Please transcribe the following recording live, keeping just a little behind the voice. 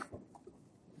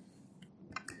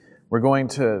We're going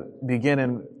to begin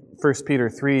in 1 Peter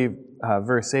 3,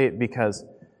 verse 8, because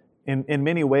in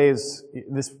many ways,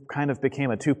 this kind of became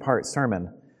a two-part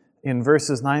sermon. In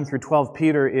verses 9 through 12,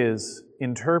 Peter is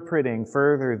interpreting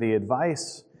further the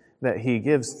advice that he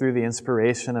gives through the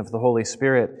inspiration of the Holy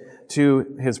Spirit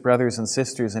to his brothers and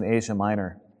sisters in Asia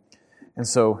Minor. And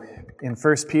so, in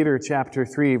 1 Peter chapter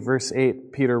 3, verse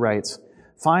 8, Peter writes,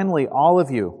 "Finally, all of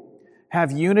you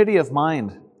have unity of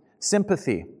mind,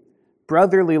 sympathy,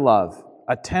 brotherly love,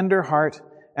 a tender heart,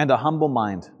 and a humble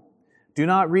mind. Do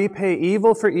not repay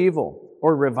evil for evil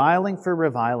or reviling for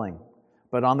reviling,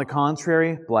 but on the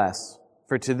contrary, bless.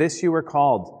 For to this you were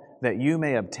called, that you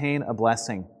may obtain a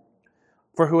blessing.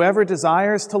 For whoever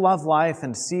desires to love life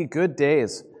and see good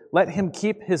days, let him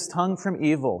keep his tongue from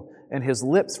evil and his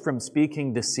lips from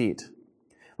speaking deceit.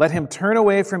 Let him turn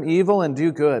away from evil and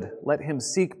do good. Let him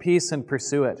seek peace and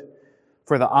pursue it.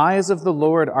 For the eyes of the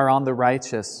Lord are on the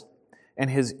righteous, and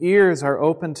his ears are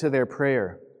open to their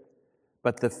prayer.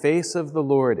 But the face of the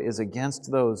Lord is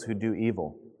against those who do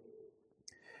evil.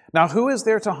 Now who is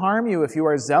there to harm you if you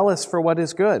are zealous for what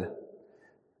is good?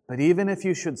 But even if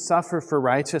you should suffer for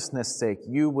righteousness' sake,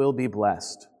 you will be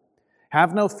blessed.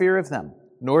 Have no fear of them,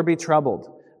 nor be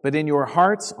troubled, but in your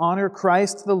hearts honor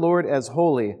Christ the Lord as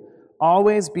holy,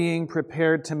 always being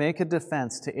prepared to make a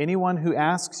defense to anyone who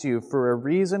asks you for a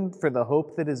reason for the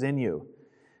hope that is in you.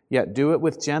 Yet do it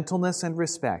with gentleness and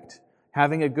respect,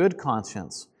 having a good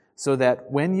conscience, so that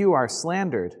when you are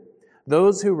slandered,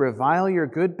 those who revile your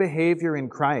good behavior in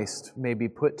Christ may be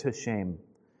put to shame.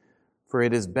 For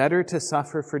it is better to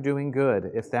suffer for doing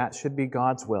good, if that should be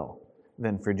God's will,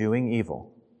 than for doing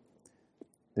evil."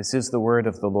 This is the word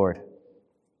of the Lord.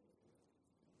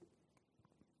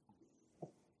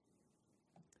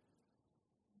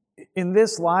 In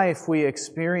this life, we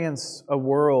experience a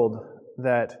world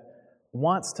that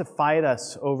wants to fight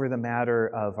us over the matter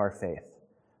of our faith.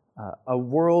 A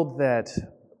world that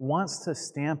wants to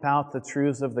stamp out the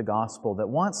truths of the gospel, that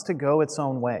wants to go its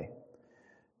own way.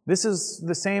 This is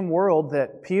the same world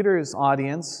that Peter's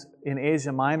audience in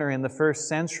Asia Minor in the first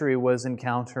century was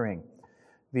encountering.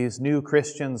 These new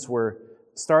Christians were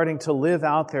starting to live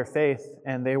out their faith,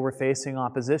 and they were facing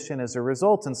opposition as a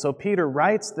result. And so Peter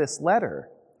writes this letter,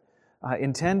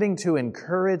 intending to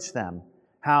encourage them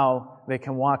how they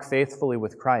can walk faithfully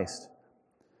with Christ.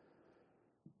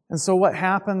 And so what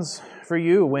happens for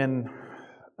you when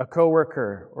a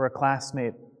coworker or a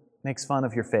classmate makes fun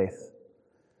of your faith?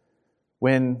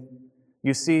 When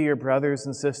you see your brothers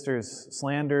and sisters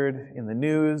slandered in the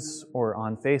news or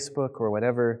on Facebook or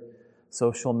whatever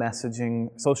social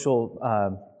messaging, social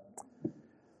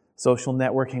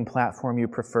networking platform you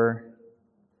prefer?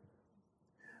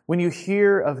 When you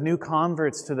hear of new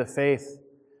converts to the faith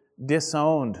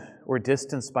disowned or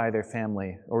distanced by their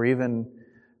family, or even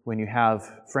when you have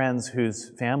friends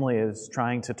whose family is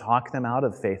trying to talk them out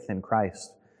of faith in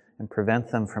Christ and prevent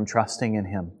them from trusting in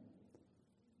Him.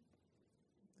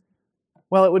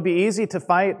 Well, it would be easy to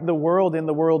fight the world in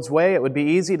the world's way. It would be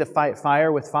easy to fight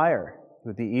fire with fire. It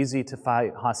would be easy to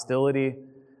fight hostility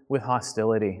with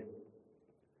hostility.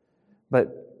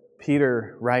 But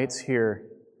Peter writes here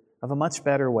of a much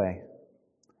better way.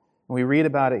 And we read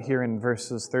about it here in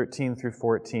verses 13 through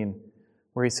 14,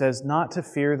 where he says not to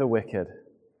fear the wicked.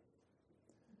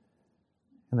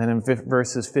 And then in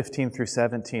verses 15 through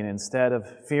 17, instead of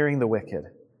fearing the wicked,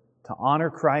 to honor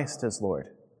Christ as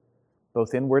Lord,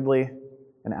 both inwardly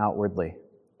and outwardly.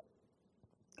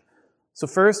 So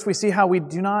first, we see how we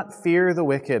do not fear the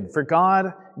wicked, for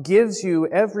God gives you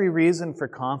every reason for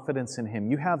confidence in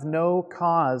Him. You have no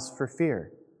cause for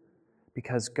fear,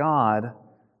 because God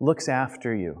looks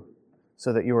after you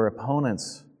so that your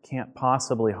opponents can't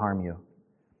possibly harm you.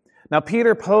 Now,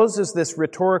 Peter poses this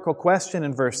rhetorical question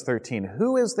in verse 13.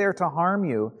 Who is there to harm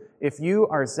you if you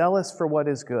are zealous for what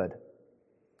is good?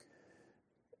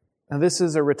 Now, this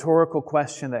is a rhetorical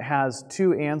question that has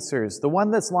two answers. The one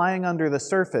that's lying under the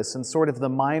surface and sort of the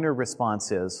minor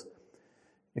response is,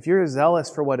 if you're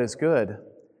zealous for what is good,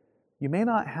 you may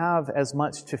not have as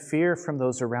much to fear from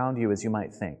those around you as you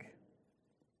might think.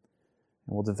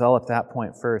 And we'll develop that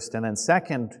point first. And then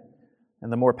second,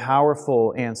 and the more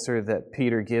powerful answer that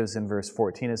Peter gives in verse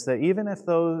 14 is that even if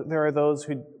there are those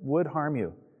who would harm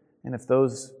you, and if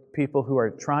those people who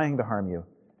are trying to harm you,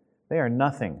 they are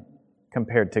nothing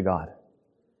compared to God,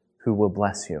 who will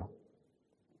bless you.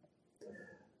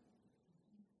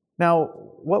 Now,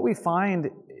 what we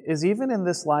find is even in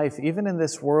this life, even in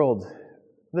this world,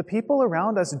 the people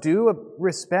around us do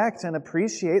respect and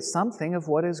appreciate something of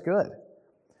what is good.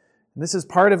 And this is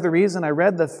part of the reason I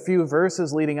read the few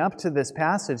verses leading up to this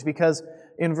passage, because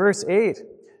in verse 8,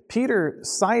 Peter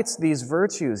cites these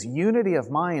virtues: unity of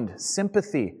mind,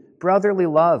 sympathy, brotherly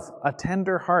love, a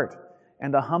tender heart,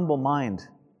 and a humble mind.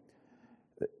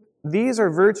 These are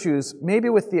virtues, maybe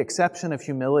with the exception of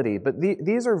humility, but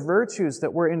these are virtues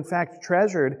that were in fact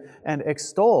treasured and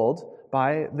extolled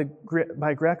by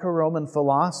Greco-Roman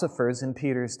philosophers in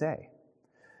Peter's day.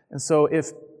 And so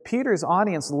if Peter's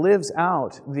audience lives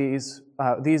out these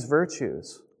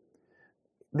virtues,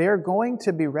 they're going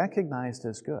to be recognized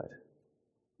as good,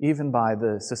 even by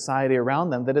the society around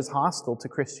them that is hostile to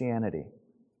Christianity.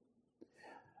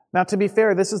 Now, to be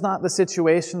fair, this is not the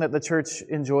situation that the church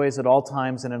enjoys at all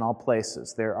times and in all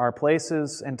places. There are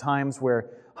places and times where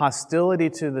hostility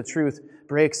to the truth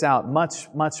breaks out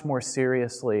much, much more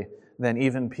seriously than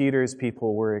even Peter's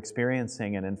people were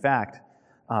experiencing. And in fact,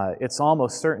 it's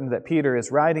almost certain that Peter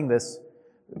is writing this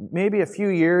maybe a few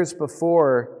years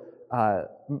before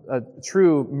a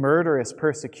true murderous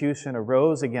persecution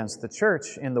arose against the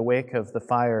church in the wake of the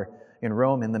fire in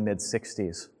Rome in the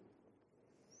mid-60s.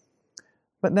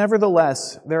 But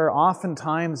nevertheless, there are often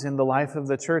times in the life of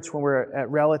the church when we're at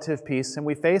relative peace and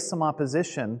we face some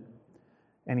opposition,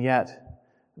 and yet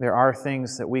there are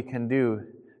things that we can do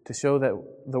to show that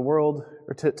the world,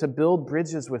 or to build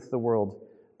bridges with the world,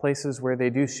 places where they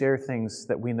do share things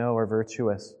that we know are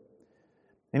virtuous.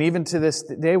 And even to this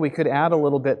day, we could add a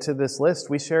little bit to this list.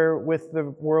 We share with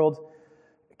the world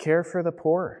care for the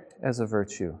poor as a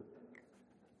virtue,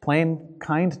 plain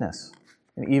kindness,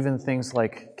 and even things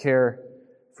like care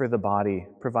for the body,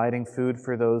 providing food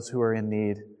for those who are in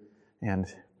need, and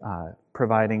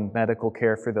providing medical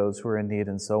care for those who are in need,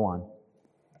 and so on.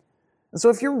 And so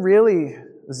if you're really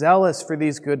zealous for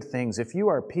these good things, if you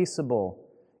are peaceable,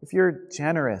 if you're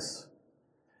generous,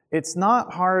 it's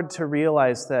not hard to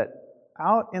realize that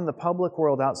out in the public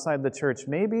world outside the church,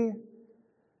 maybe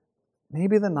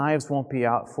the knives won't be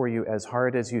out for you as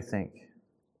hard as you think.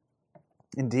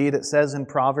 Indeed, it says in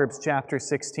Proverbs chapter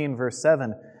 16, verse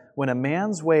 7, when a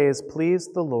man's ways please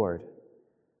the Lord,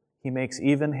 he makes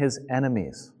even his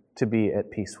enemies to be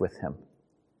at peace with him.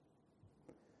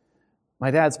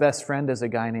 My dad's best friend is a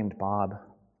guy named Bob,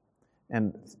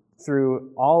 and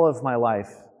through all of my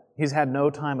life, he's had no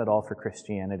time at all for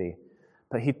Christianity.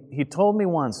 But he told me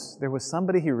once there was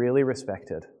somebody he really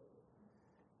respected.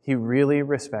 He really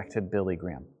respected Billy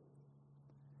Graham.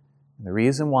 And the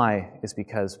reason why is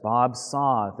because Bob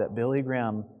saw that Billy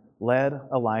Graham led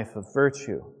a life of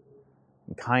virtue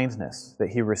and kindness,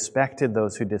 that he respected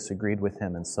those who disagreed with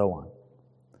him, and so on.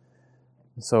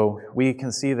 So we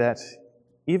can see that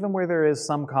even where there is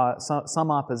some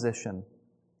opposition,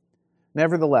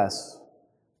 nevertheless,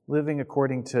 living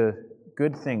according to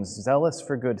good things, zealous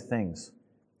for good things,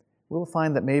 we'll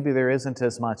find that maybe there isn't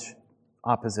as much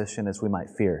opposition as we might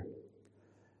fear.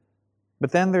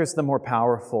 But then there's the more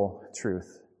powerful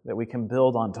truth that we can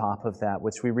build on top of that,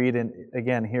 which we read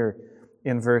again here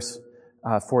in verse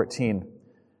 14.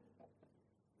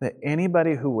 That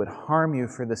anybody who would harm you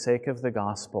for the sake of the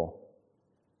gospel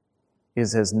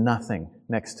is as nothing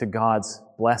next to God's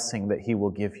blessing that He will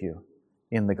give you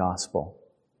in the gospel.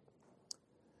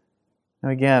 Now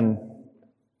again,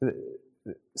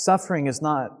 suffering is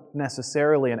not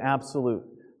necessarily an absolute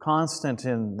constant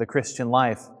in the Christian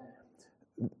life.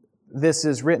 This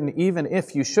is written even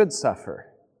if you should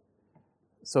suffer.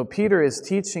 So Peter is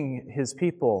teaching his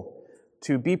people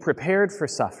to be prepared for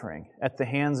suffering at the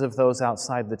hands of those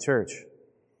outside the church.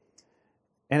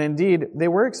 And indeed, they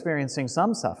were experiencing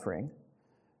some suffering.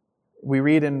 We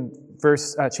read in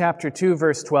chapter 2,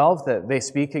 verse 12, that they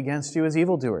speak against you as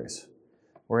evildoers.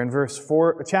 Or in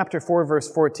chapter 4,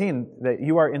 verse 14, that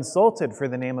you are insulted for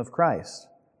the name of Christ.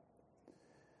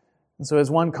 And so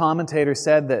as one commentator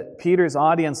said, that Peter's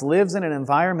audience lives in an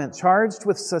environment charged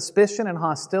with suspicion and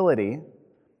hostility,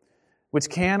 which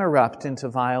can erupt into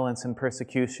violence and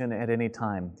persecution at any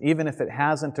time, even if it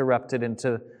hasn't erupted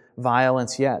into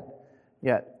violence yet.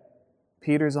 Yet,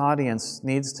 Peter's audience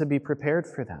needs to be prepared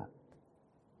for that.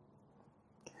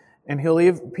 And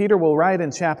Peter will write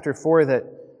in chapter 4 that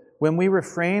when we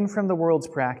refrain from the world's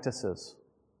practices,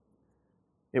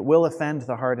 it will offend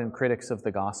the hardened critics of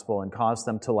the gospel and cause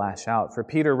them to lash out. For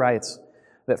Peter writes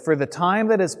that for the time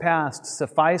that is past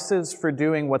suffices for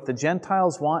doing what the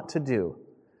Gentiles want to do,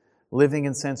 living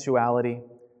in sensuality,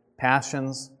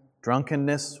 passions,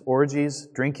 drunkenness, orgies,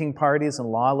 drinking parties, and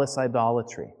lawless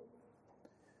idolatry.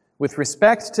 With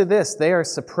respect to this, they are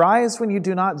surprised when you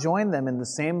do not join them in the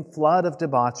same flood of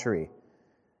debauchery,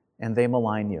 and they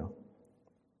malign you.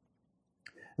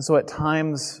 And so at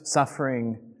times,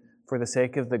 suffering for the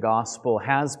sake of the gospel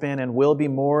has been and will be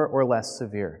more or less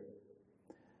severe.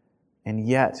 And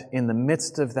yet, in the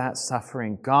midst of that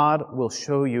suffering, God will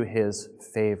show you His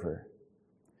favor.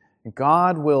 And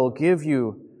God will give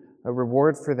you a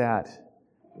reward for that,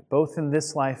 both in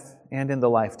this life and in the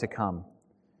life to come.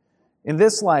 In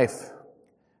this life,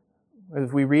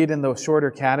 as we read in the shorter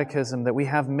catechism, that we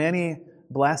have many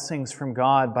blessings from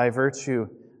God by virtue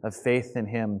of faith in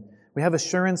Him. We have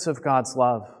assurance of God's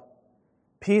love,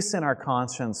 peace in our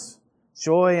conscience,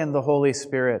 joy in the Holy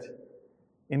Spirit,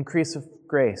 increase of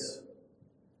grace,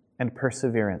 and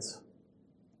perseverance.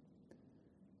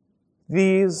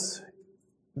 These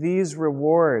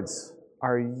rewards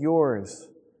are yours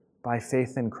by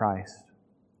faith in Christ.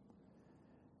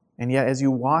 And yet, as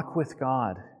you walk with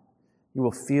God, you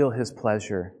will feel His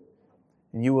pleasure,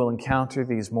 and you will encounter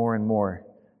these more and more.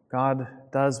 God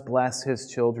does bless His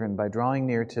children by drawing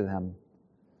near to them,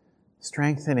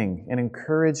 strengthening and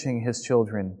encouraging His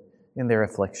children in their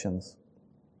afflictions,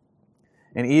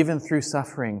 and even through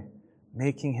suffering,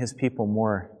 making His people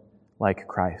more like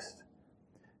Christ.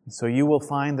 And so you will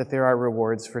find that there are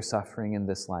rewards for suffering in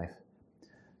this life.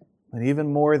 But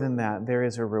even more than that, there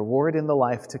is a reward in the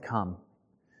life to come.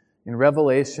 In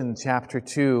Revelation chapter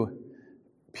 2,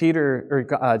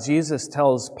 Jesus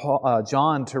tells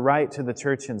John to write to the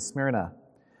church in Smyrna,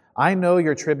 "I know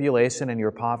your tribulation and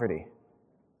your poverty,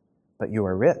 but you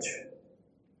are rich.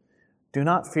 Do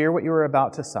not fear what you are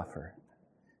about to suffer.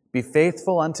 Be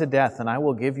faithful unto death, and I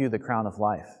will give you the crown of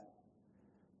life.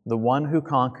 The one who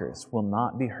conquers will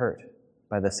not be hurt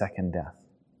by the second death."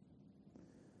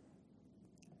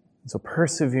 So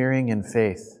persevering in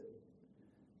faith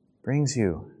brings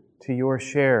you to your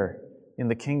share in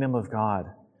the kingdom of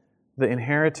God, the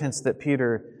inheritance that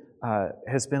Peter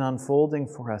has been unfolding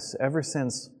for us ever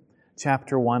since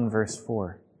chapter 1, verse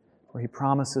 4, where he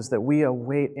promises that we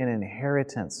await an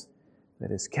inheritance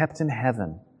that is kept in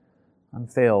heaven,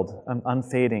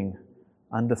 unfading,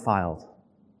 undefiled.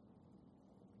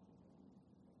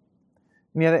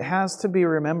 And yet it has to be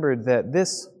remembered that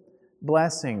these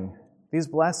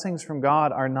blessings from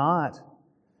God are not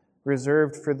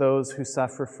reserved for those who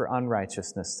suffer for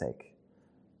unrighteousness' sake.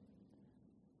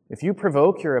 If you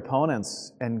provoke your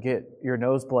opponents and get your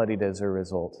nose bloodied as a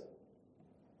result,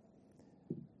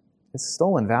 it's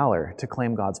stolen valor to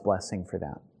claim God's blessing for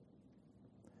that.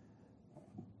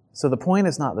 So the point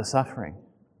is not the suffering.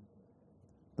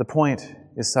 The point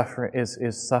is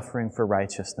suffering for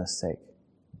righteousness' sake.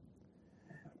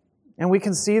 And we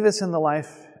can see this in the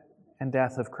life and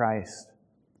death of Christ.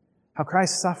 How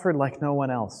Christ suffered like no one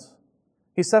else.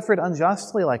 He suffered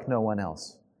unjustly like no one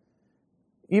else.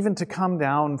 Even to come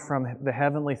down from the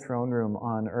heavenly throne room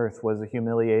on earth was a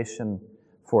humiliation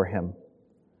for Him.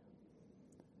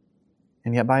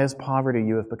 And yet by His poverty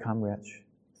you have become rich.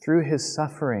 Through His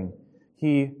suffering,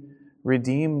 He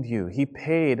redeemed you. He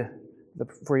paid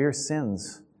for your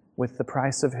sins with the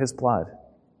price of His blood.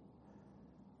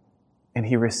 And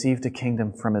He received a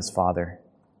kingdom from His Father.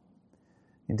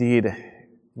 Indeed,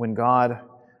 when God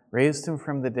raised Him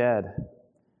from the dead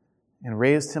and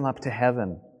raised Him up to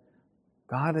heaven,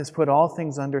 God has put all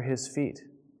things under His feet.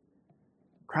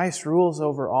 Christ rules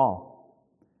over all.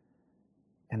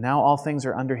 And now all things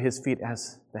are under His feet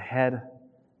as the head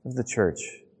of the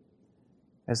church,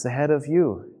 as the head of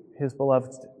you, His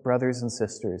beloved brothers and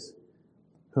sisters,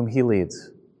 whom He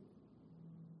leads.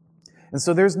 And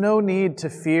so there's no need to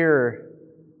fear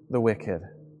the wicked.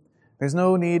 There's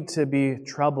no need to be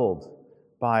troubled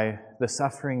by the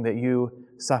suffering that you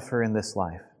suffer in this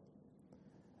life.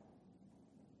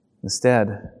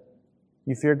 Instead,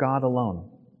 you fear God alone.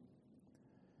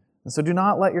 And so do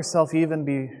not let yourself even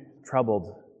be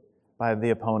troubled by the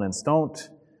opponents. Don't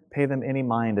pay them any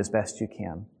mind as best you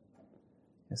can.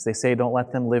 As they say, don't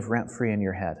let them live rent-free in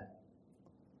your head.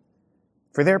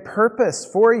 For their purpose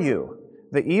for you,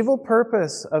 the evil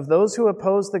purpose of those who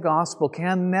oppose the gospel,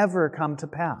 can never come to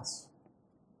pass.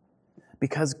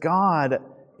 Because God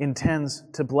intends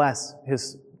to bless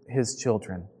His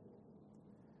children.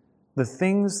 The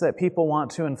things that people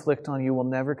want to inflict on you will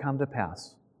never come to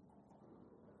pass.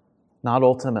 Not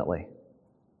ultimately.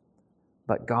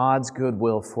 But God's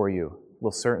goodwill for you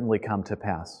will certainly come to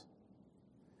pass.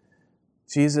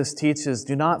 Jesus teaches,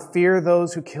 do not fear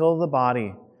those who kill the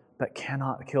body, but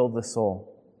cannot kill the soul.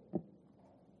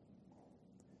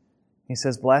 He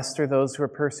says, blessed are those who are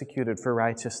persecuted for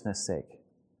righteousness' sake,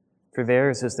 for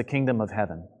theirs is the kingdom of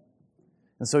heaven.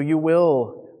 And so you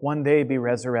will one day be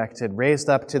resurrected, raised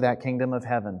up to that kingdom of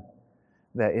heaven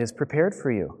that is prepared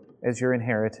for you as your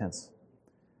inheritance.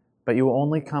 But you will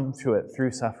only come to it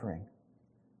through suffering.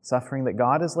 Suffering that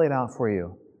God has laid out for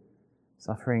you.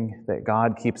 Suffering that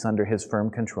God keeps under His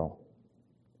firm control.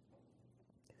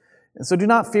 And so do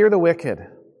not fear the wicked,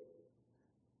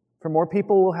 for more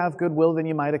people will have goodwill than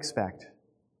you might expect.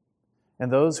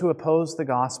 and those who oppose the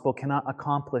gospel cannot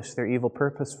accomplish their evil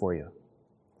purpose for you.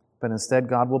 But instead,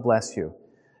 God will bless you.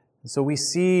 So we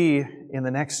see in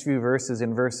the next few verses,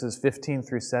 in verses 15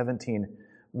 through 17,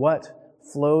 what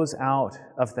flows out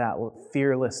of that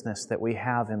fearlessness that we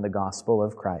have in the gospel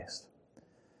of Christ.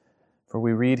 For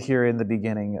we read here in the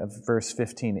beginning of verse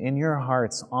 15, "In your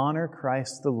hearts honor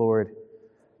Christ the Lord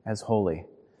as holy,"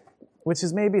 which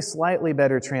is maybe slightly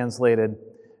better translated,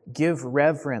 "Give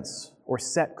reverence or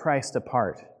set Christ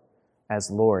apart as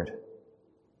Lord."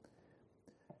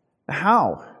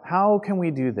 How? How can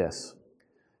we do this?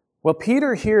 Well,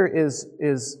 Peter here is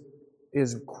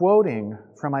quoting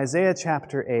from Isaiah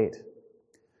chapter 8.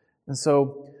 And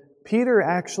so Peter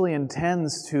actually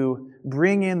intends to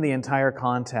bring in the entire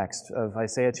context of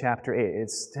Isaiah chapter 8.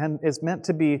 It's meant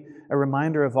to be a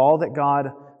reminder of all that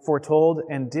God foretold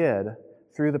and did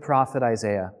through the prophet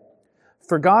Isaiah.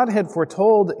 For God had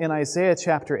foretold in Isaiah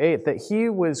chapter 8 that He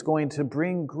was going to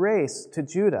bring grace to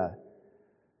Judah,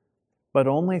 but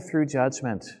only through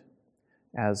judgment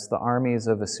as the armies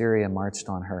of Assyria marched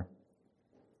on her.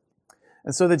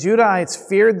 And so the Judahites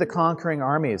feared the conquering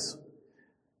armies.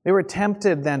 They were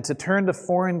tempted then to turn to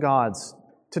foreign gods,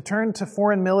 to turn to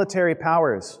foreign military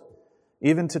powers,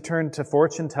 even to turn to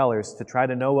fortune tellers to try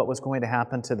to know what was going to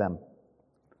happen to them.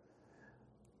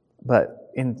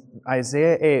 But in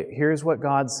Isaiah 8, here's what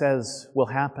God says will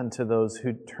happen to those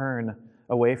who turn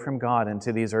away from God and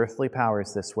to these earthly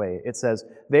powers this way. It says,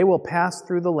 "They will pass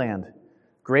through the land,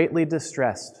 greatly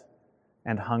distressed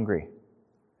and hungry.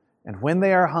 And when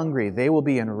they are hungry, they will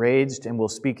be enraged and will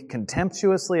speak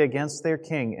contemptuously against their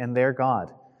king and their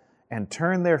God, and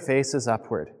turn their faces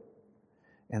upward.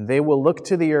 And they will look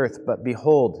to the earth, but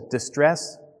behold,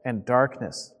 distress and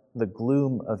darkness, the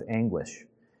gloom of anguish,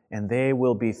 and they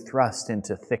will be thrust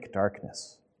into thick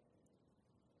darkness."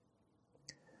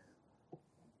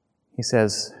 He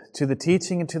says, "To the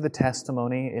teaching and to the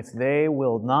testimony, if they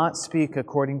will not speak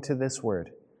according to this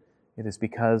word, it is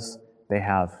because they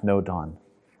have no dawn."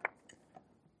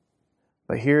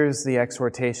 But here's the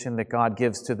exhortation that God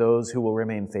gives to those who will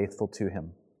remain faithful to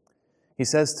Him. He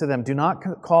says to them, "Do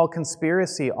not call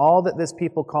conspiracy all that this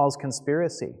people calls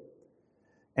conspiracy,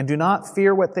 and do not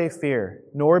fear what they fear,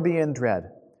 nor be in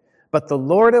dread. But the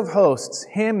Lord of hosts,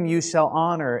 Him you shall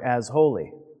honor as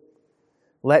holy.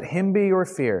 Let Him be your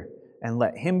fear, and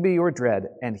let Him be your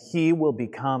dread, and He will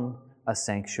become a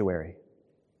sanctuary."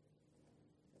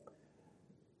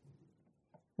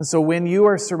 And so when you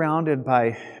are surrounded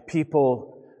by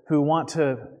people who want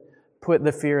to put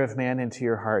the fear of man into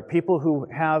your heart, people who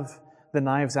have the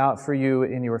knives out for you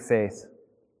in your faith,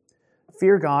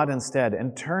 fear God instead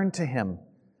and turn to Him.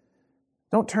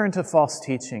 Don't turn to false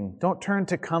teaching. Don't turn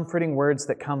to comforting words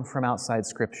that come from outside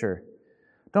Scripture.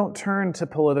 Don't turn to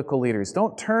political leaders.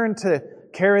 Don't turn to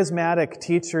charismatic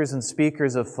teachers and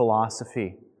speakers of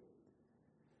philosophy.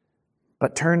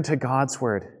 But turn to God's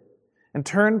Word and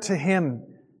turn to Him,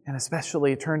 and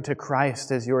especially turn to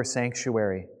Christ as your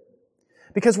sanctuary.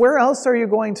 Because where else are you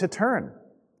going to turn?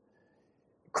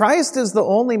 Christ is the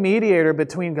only mediator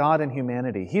between God and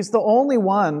humanity. He's the only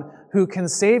one who can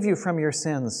save you from your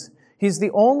sins. He's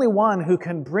the only one who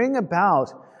can bring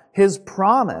about His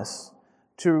promise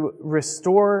to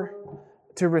restore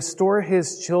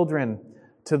His children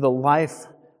to the life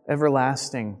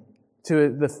everlasting,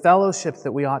 to the fellowship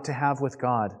that we ought to have with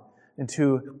God, and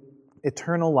to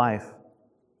eternal life.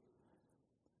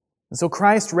 And so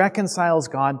Christ reconciles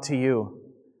God to you,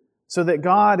 so that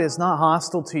God is not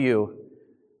hostile to you,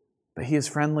 but He is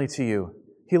friendly to you.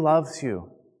 He loves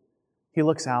you. He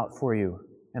looks out for you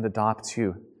and adopts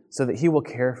you, so that He will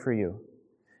care for you.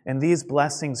 And these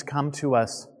blessings come to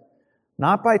us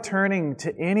not by turning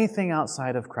to anything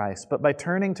outside of Christ, but by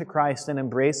turning to Christ and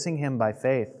embracing Him by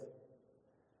faith.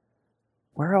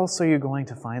 Where else are you going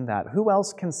to find that? Who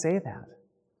else can say that?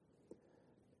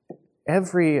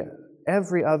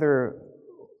 Every other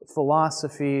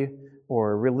philosophy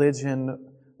or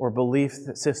religion or belief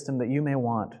system that you may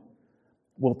want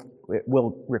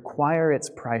will require its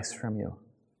price from you.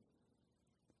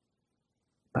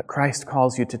 But Christ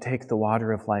calls you to take the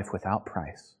water of life without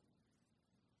price.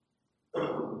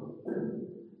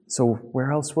 So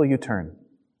where else will you turn?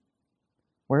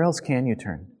 Where else can you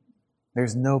turn?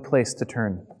 There's no place to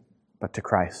turn but to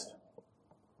Christ.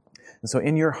 And so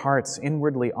in your hearts,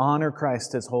 inwardly, honor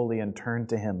Christ as holy and turn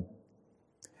to Him.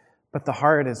 But the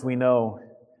heart, as we know,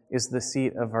 is the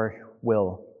seat of our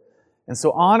will. And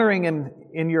so honoring Him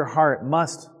in your heart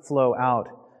must flow out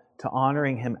to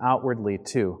honoring Him outwardly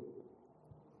too.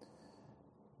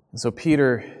 And so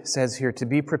Peter says here to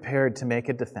be prepared to make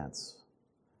a defense.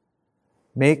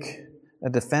 Make a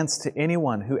defense to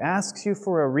anyone who asks you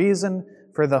for a reason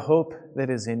for the hope that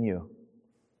is in you.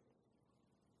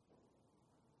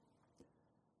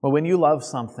 Well, when you love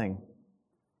something,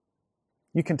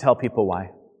 you can tell people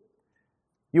why.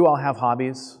 You all have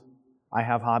hobbies. I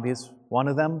have hobbies. One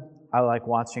of them, I like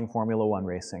watching Formula One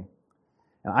racing.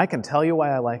 And I can tell you why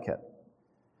I like it.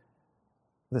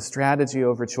 The strategy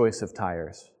over choice of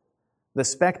tires. The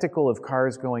spectacle of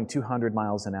cars going 200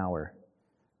 miles an hour.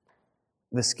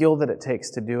 The skill that it takes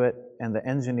to do it and the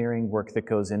engineering work that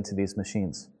goes into these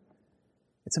machines.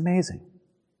 It's amazing.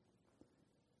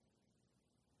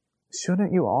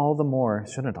 Shouldn't I all the more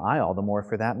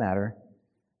for that matter,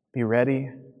 be ready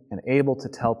and able to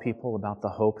tell people about the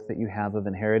hope that you have of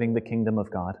inheriting the kingdom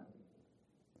of God?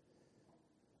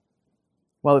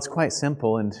 Well, it's quite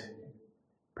simple, and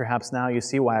perhaps now you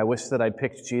see why I wish that I'd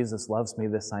picked Jesus Loves Me,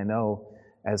 This I Know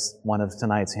as one of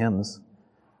tonight's hymns.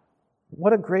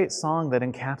 What a great song that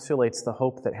encapsulates the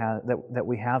hope that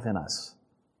we have in us.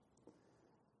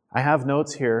 I have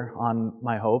notes here on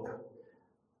my hope,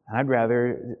 and I'd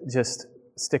rather just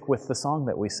stick with the song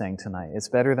that we sang tonight. It's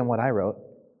better than what I wrote,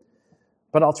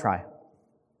 but I'll try.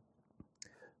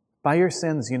 By your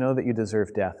sins, you know that you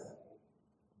deserve death.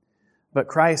 But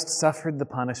Christ suffered the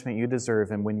punishment you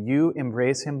deserve, and when you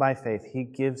embrace Him by faith, He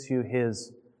gives you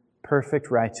His perfect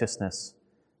righteousness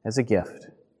as a gift,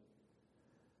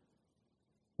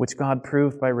 which God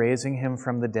proved by raising Him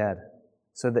from the dead,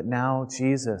 so that now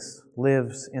Jesus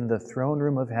lives in the throne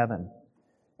room of heaven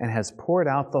and has poured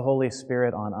out the Holy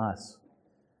Spirit on us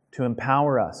to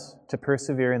empower us to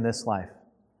persevere in this life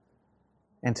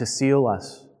and to seal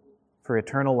us for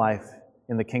eternal life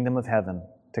in the kingdom of heaven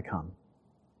to come.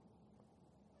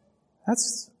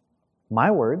 That's my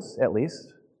words, at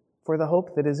least, for the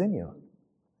hope that is in you.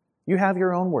 You have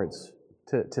your own words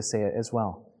to say it as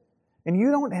well. And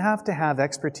you don't have to have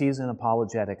expertise in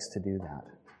apologetics to do that.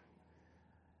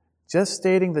 Just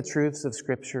stating the truths of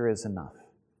Scripture is enough.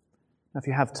 Now, if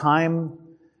you have time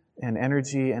and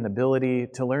energy and ability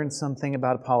to learn something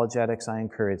about apologetics, I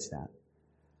encourage that.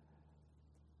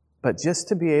 But just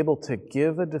to be able to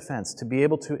give a defense, to be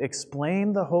able to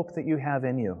explain the hope that you have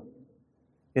in you,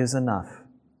 is enough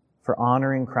for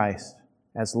honoring Christ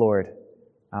as Lord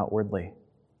outwardly.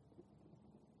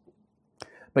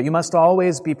 But you must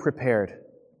always be prepared.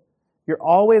 You're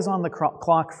always on the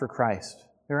clock for Christ.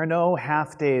 There are no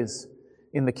half days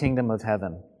in the kingdom of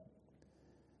heaven.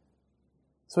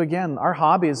 So again, our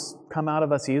hobbies come out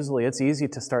of us easily. It's easy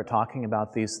to start talking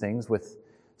about these things with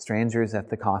strangers at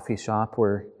the coffee shop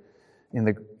or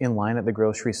in line at the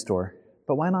grocery store.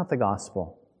 But why not the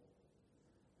gospel?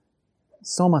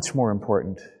 So much more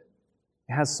important.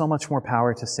 It has so much more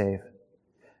power to save.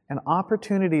 And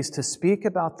opportunities to speak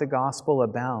about the gospel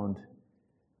abound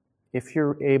if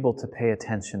you're able to pay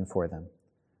attention for them.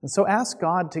 And so ask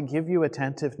God to give you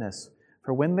attentiveness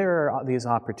for when there are these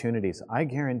opportunities. I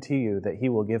guarantee you that He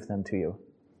will give them to you.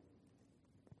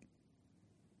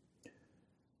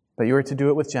 But you are to do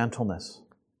it with gentleness.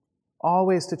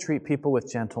 Always to treat people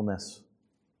with gentleness.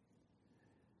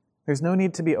 There's no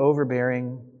need to be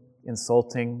overbearing,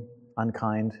 insulting,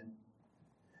 unkind.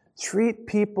 Treat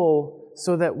people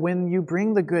so that when you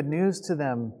bring the good news to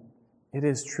them, it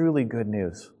is truly good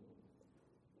news.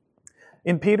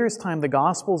 In Peter's time, the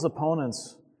gospel's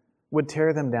opponents would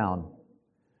tear them down.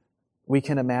 We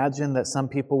can imagine that some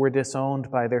people were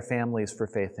disowned by their families for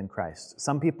faith in Christ.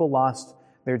 Some people lost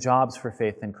their jobs for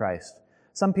faith in Christ.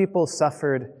 Some people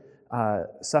suffered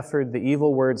the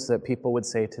evil words that people would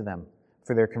say to them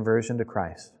for their conversion to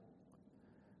Christ.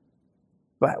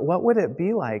 But what would it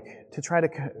be like to try to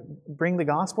bring the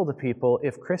gospel to people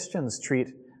if Christians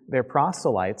treat their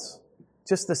proselytes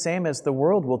just the same as the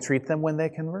world will treat them when they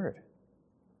convert?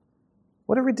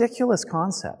 What a ridiculous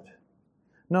concept.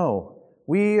 No,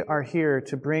 we are here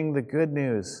to bring the good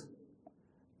news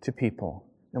to people,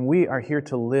 and we are here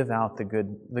to live out the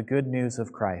good news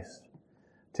of Christ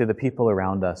to the people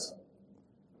around us.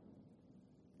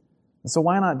 And so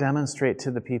why not demonstrate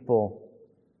to the people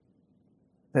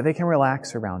that they can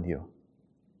relax around you,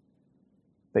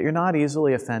 that you're not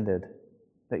easily offended,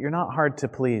 that you're not hard to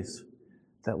please,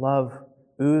 that love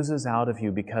oozes out of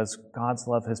you because God's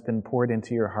love has been poured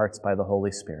into your hearts by the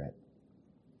Holy Spirit.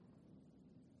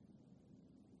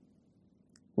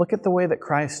 Look at the way that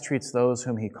Christ treats those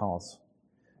whom He calls.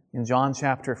 In John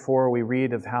chapter 4, we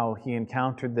read of how He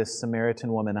encountered this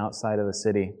Samaritan woman outside of a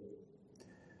city,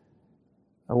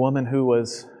 a woman who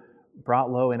was brought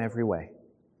low in every way.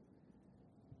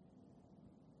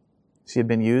 She had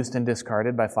been used and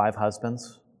discarded by 5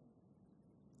 husbands,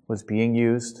 was being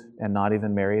used and not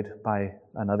even married by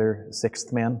another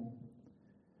 6th man.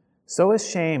 So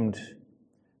ashamed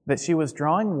that she was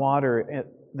drawing water at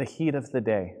the heat of the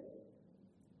day,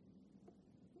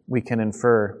 we can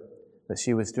infer that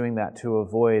she was doing that to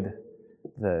avoid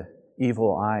the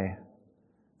evil eye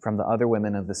from the other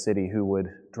women of the city who would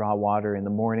draw water in the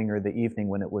morning or the evening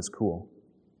when it was cool.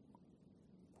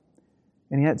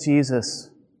 And yet Jesus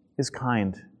is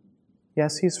kind.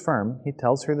 Yes, he's firm. He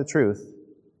tells her the truth,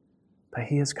 but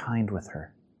he is kind with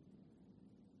her.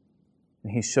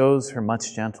 And he shows her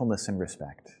much gentleness and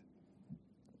respect.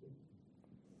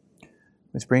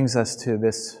 Which brings us to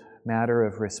this matter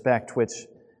of respect, which,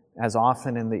 as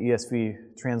often in the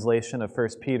ESV translation of 1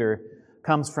 Peter,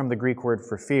 comes from the Greek word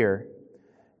for fear.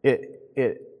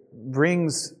 It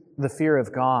brings the fear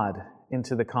of God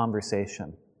into the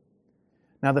conversation.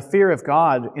 Now, the fear of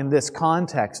God in this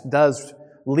context does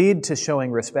lead to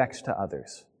showing respect to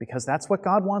others, because that's what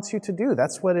God wants you to do.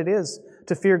 That's what it is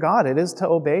to fear God. It is to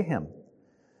obey Him.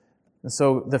 And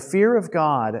so the fear of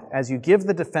God, as you give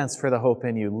the defense for the hope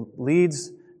in you,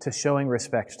 leads to showing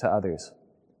respect to others.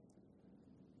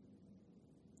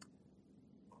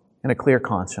 And a clear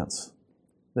conscience.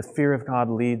 The fear of God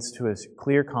leads to a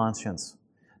clear conscience.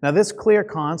 Now, this clear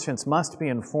conscience must be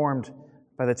informed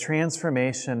by the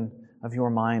transformation of your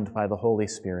mind by the Holy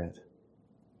Spirit.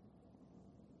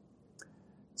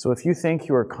 So if you think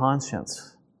your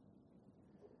conscience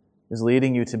is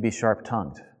leading you to be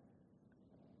sharp-tongued,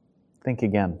 think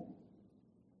again.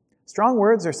 Strong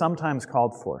words are sometimes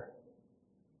called for,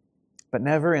 but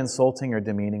never insulting or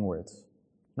demeaning words.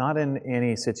 Not in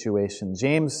any situation.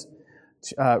 James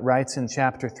writes in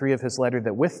chapter 3 of his letter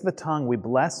that with the tongue we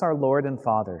bless our Lord and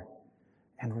Father,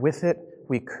 and with it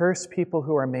we curse people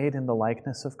who are made in the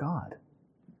likeness of God.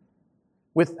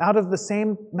 Out of the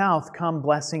same mouth come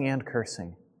blessing and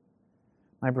cursing.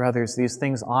 My brothers, these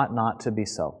things ought not to be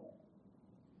so.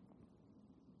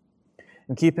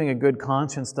 And keeping a good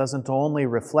conscience doesn't only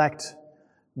reflect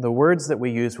the words that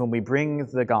we use when we bring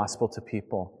the gospel to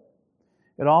people.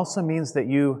 It also means that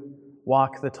you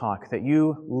walk the talk, that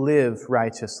you live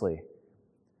righteously.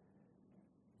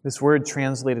 This word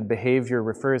translated behavior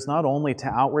refers not only to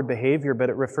outward behavior, but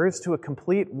it refers to a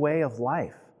complete way of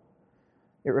life.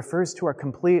 It refers to our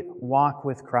complete walk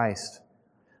with Christ,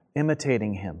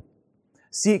 imitating Him,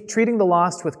 treating the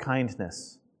lost with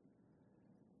kindness,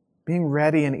 being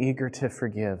ready and eager to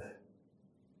forgive.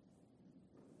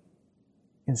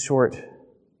 In short,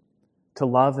 to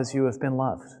love as you have been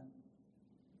loved.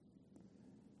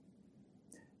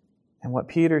 And what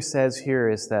Peter says here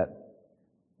is that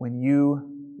when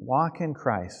you walk in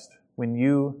Christ, when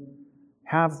you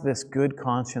have this good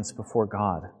conscience before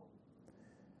God,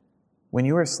 when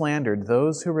you are slandered,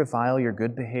 those who revile your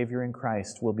good behavior in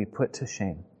Christ will be put to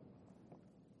shame.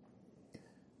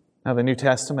 Now, the New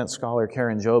Testament scholar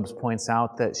Karen Jobes points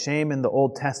out that shame in the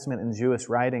Old Testament and Jewish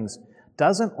writings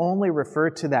doesn't only refer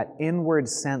to that inward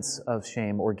sense of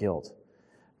shame or guilt,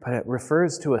 but it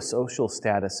refers to a social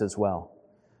status as well,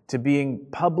 to being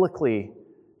publicly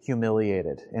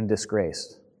humiliated and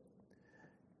disgraced.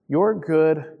 Your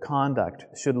good conduct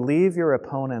should leave your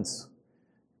opponents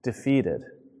defeated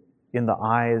in the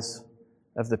eyes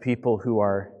of the people who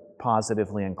are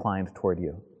positively inclined toward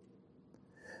you.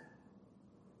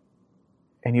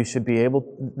 And this should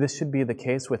be the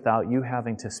case without you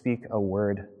having to speak a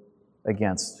word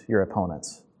against your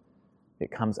opponents.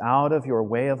 It comes out of your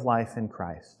way of life in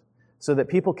Christ, so that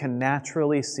people can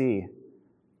naturally see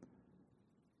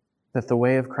that the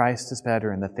way of Christ is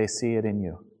better and that they see it in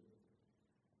you.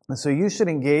 And so you should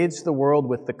engage the world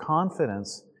with the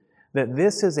confidence that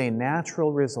this is a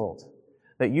natural result,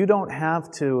 that you don't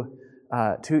have to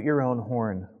toot your own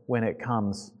horn when it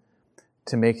comes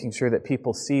to making sure that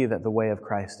people see that the way of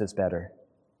Christ is better.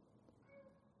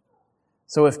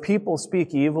 So if people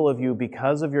speak evil of you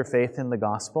because of your faith in the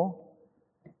gospel,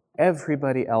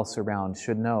 everybody else around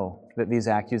should know that these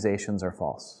accusations are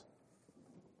false.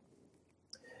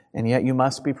 And yet you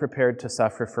must be prepared to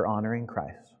suffer for honoring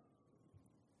Christ.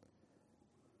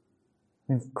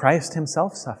 Christ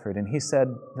Himself suffered, and He said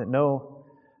that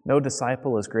no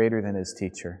disciple is greater than his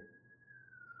teacher.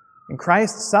 And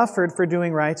Christ suffered for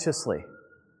doing righteously.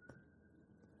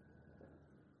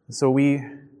 So we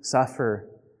suffer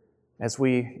as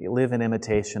we live in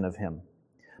imitation of Him.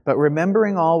 But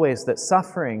remembering always that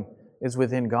suffering is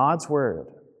within God's will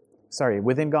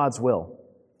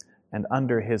and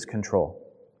under His control.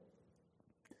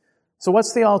 So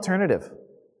what's the alternative?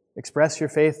 Express your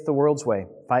faith the world's way.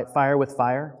 Fight fire with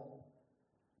fire.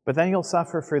 But then you'll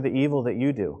suffer for the evil that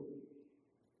you do.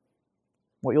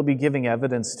 What you'll be giving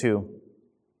evidence to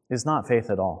is not faith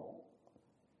at all.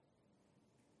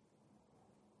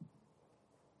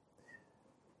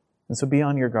 And so be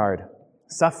on your guard.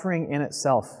 Suffering in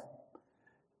itself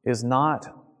is not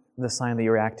the sign that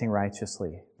you're acting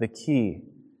righteously. The key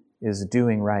is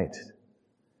doing right.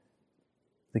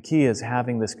 The key is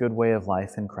having this good way of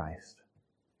life in Christ.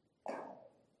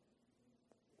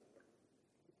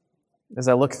 As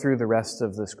I look through the rest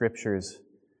of the Scriptures,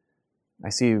 I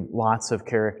see lots of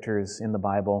characters in the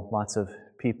Bible, lots of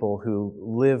people who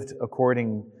lived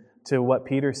according to what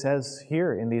Peter says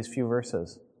here in these few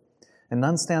verses. And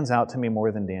none stands out to me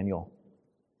more than Daniel.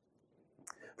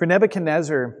 For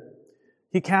Nebuchadnezzar,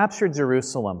 he captured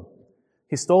Jerusalem.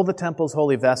 He stole the temple's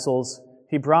holy vessels.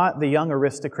 He brought the young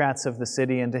aristocrats of the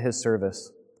city into his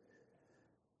service.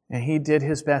 And he did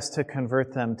his best to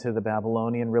convert them to the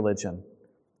Babylonian religion.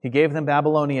 He gave them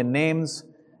Babylonian names.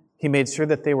 He made sure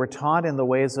that they were taught in the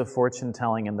ways of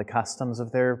fortune-telling and the customs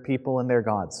of their people and their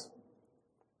gods.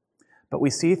 But we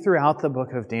see throughout the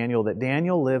book of Daniel that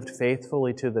Daniel lived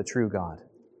faithfully to the true God.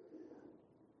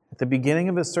 At the beginning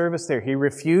of his service there, he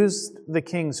refused the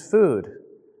king's food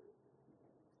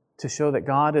to show that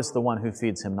God is the one who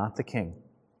feeds him, not the king.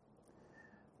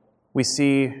 We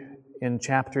see in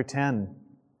chapter 10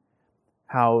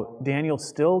 how Daniel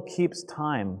still keeps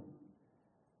time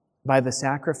by the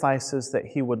sacrifices that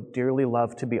he would dearly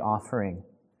love to be offering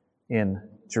in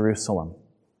Jerusalem.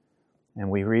 And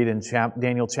we read in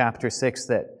Daniel chapter 6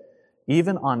 that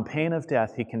even on pain of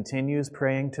death, he continues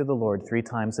praying to the Lord 3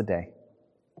 times a day.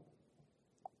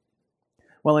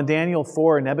 Well, in Daniel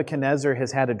 4, Nebuchadnezzar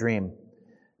has had a dream.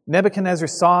 Nebuchadnezzar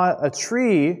saw a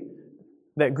tree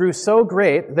that grew so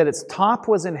great that its top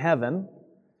was in heaven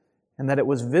and that it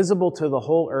was visible to the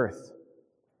whole earth.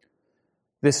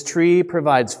 This tree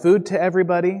provides food to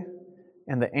everybody,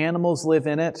 and the animals live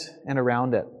in it and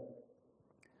around it.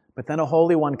 But then a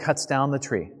holy one cuts down the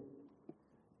tree,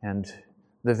 and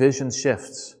the vision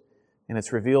shifts, and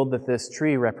it's revealed that this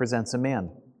tree represents a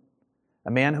man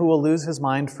who will lose his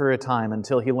mind for a time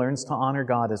until he learns to honor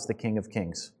God as the King of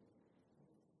Kings.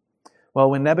 Well,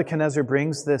 when Nebuchadnezzar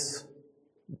brings this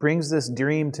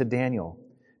dream to Daniel,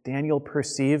 Daniel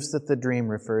perceives that the dream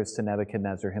refers to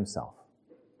Nebuchadnezzar himself.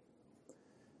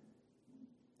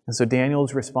 And so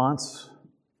Daniel's response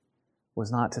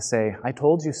was not to say, "I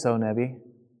told you so, Nebi."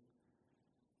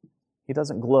 He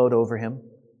doesn't gloat over him.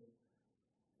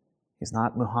 He's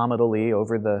not Muhammad Ali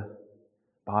over the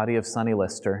body of Sonny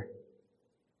Lister.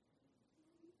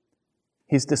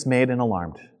 He's dismayed and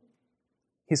alarmed.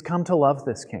 He's come to love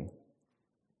this king.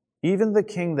 Even the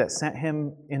king that sent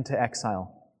him into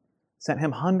exile, sent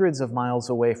him hundreds of miles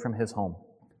away from his home.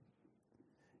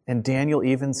 And Daniel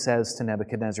even says to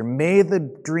Nebuchadnezzar, "May the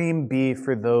dream be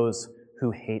for those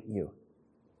who hate you."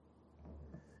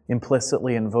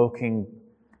 Implicitly invoking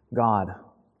God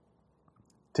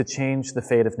to change the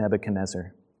fate of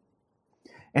Nebuchadnezzar.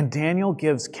 And Daniel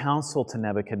gives counsel to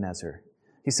Nebuchadnezzar.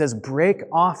 He says, "Break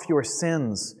off your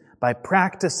sins by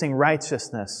practicing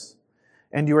righteousness,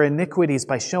 and your iniquities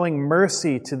by showing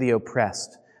mercy to the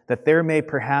oppressed, that there may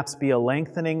perhaps be a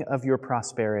lengthening of your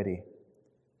prosperity."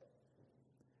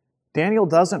 Daniel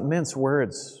doesn't mince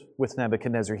words with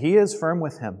Nebuchadnezzar. He is firm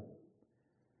with him.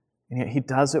 And yet he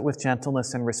does it with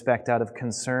gentleness and respect out of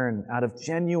concern, out of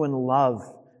genuine love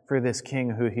for this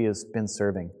king who he has been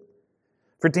serving.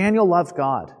 For Daniel loved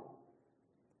God.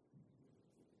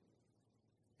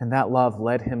 And that love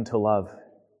led him to love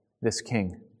this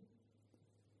king.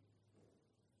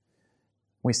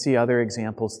 We see other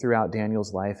examples throughout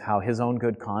Daniel's life, how his own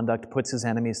good conduct puts his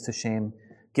enemies to shame,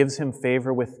 gives him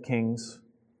favor with kings.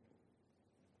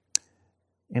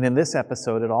 And in this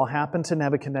episode, it all happened to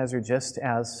Nebuchadnezzar just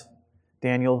as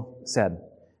Daniel said.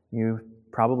 You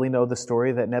probably know the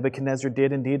story that Nebuchadnezzar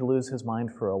did indeed lose his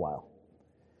mind for a while.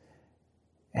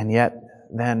 And yet,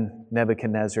 then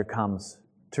Nebuchadnezzar comes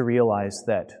to realize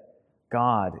that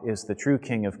God is the true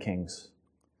King of Kings.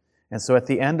 And so at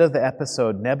the end of the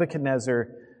episode, Nebuchadnezzar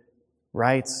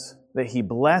writes that he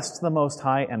blessed the Most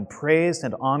High and praised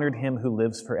and honored him who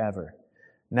lives forever.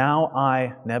 Now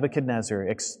I, Nebuchadnezzar,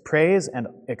 praise and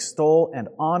extol and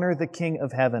honor the King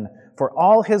of heaven, for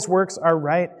all his works are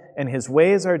right and his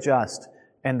ways are just,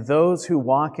 and those who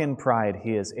walk in pride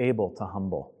he is able to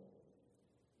humble.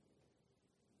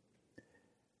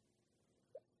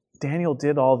 Daniel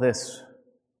did all this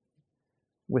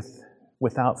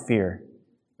without fear,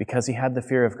 because he had the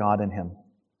fear of God in him.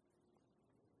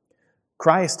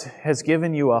 Christ has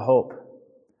given you a hope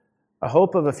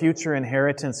of a future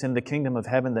inheritance in the kingdom of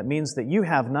heaven that means that you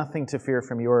have nothing to fear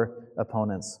from your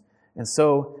opponents. And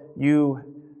so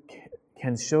you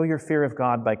can show your fear of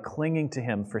God by clinging to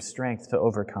him for strength to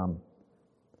overcome.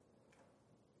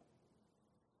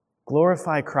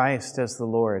 Glorify Christ as the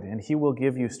Lord, and he will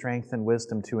give you strength and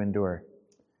wisdom to endure.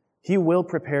 He will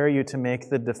prepare you to make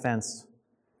the defense,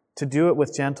 to do it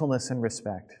with gentleness and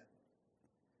respect.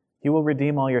 He will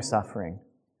redeem all your suffering.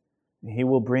 He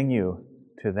will bring you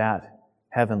to that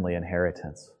heavenly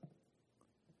inheritance.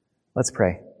 Let's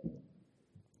pray.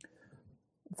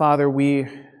 Father, we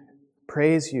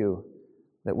praise you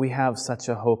that we have such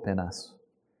a hope in us.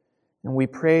 And we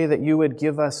pray that you would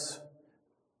give us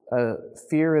a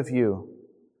fear of you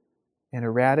and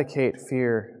eradicate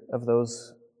fear of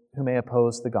those who may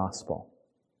oppose the gospel.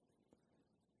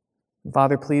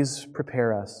 Father, please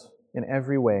prepare us in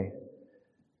every way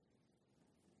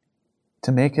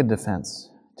to make a defense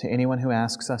to anyone who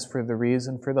asks us for the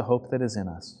reason for the hope that is in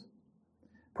us.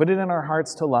 Put it in our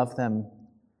hearts to love them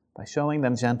by showing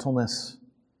them gentleness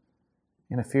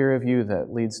and a fear of you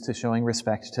that leads to showing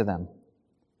respect to them.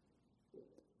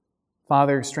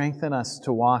 Father, strengthen us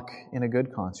to walk in a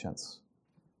good conscience,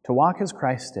 to walk as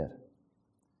Christ did.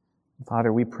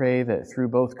 Father, we pray that through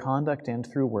both conduct and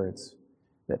through words,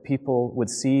 that people would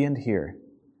see and hear,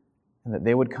 and that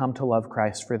they would come to love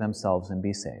Christ for themselves and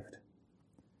be saved.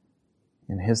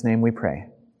 In His name we pray.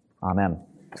 Amen.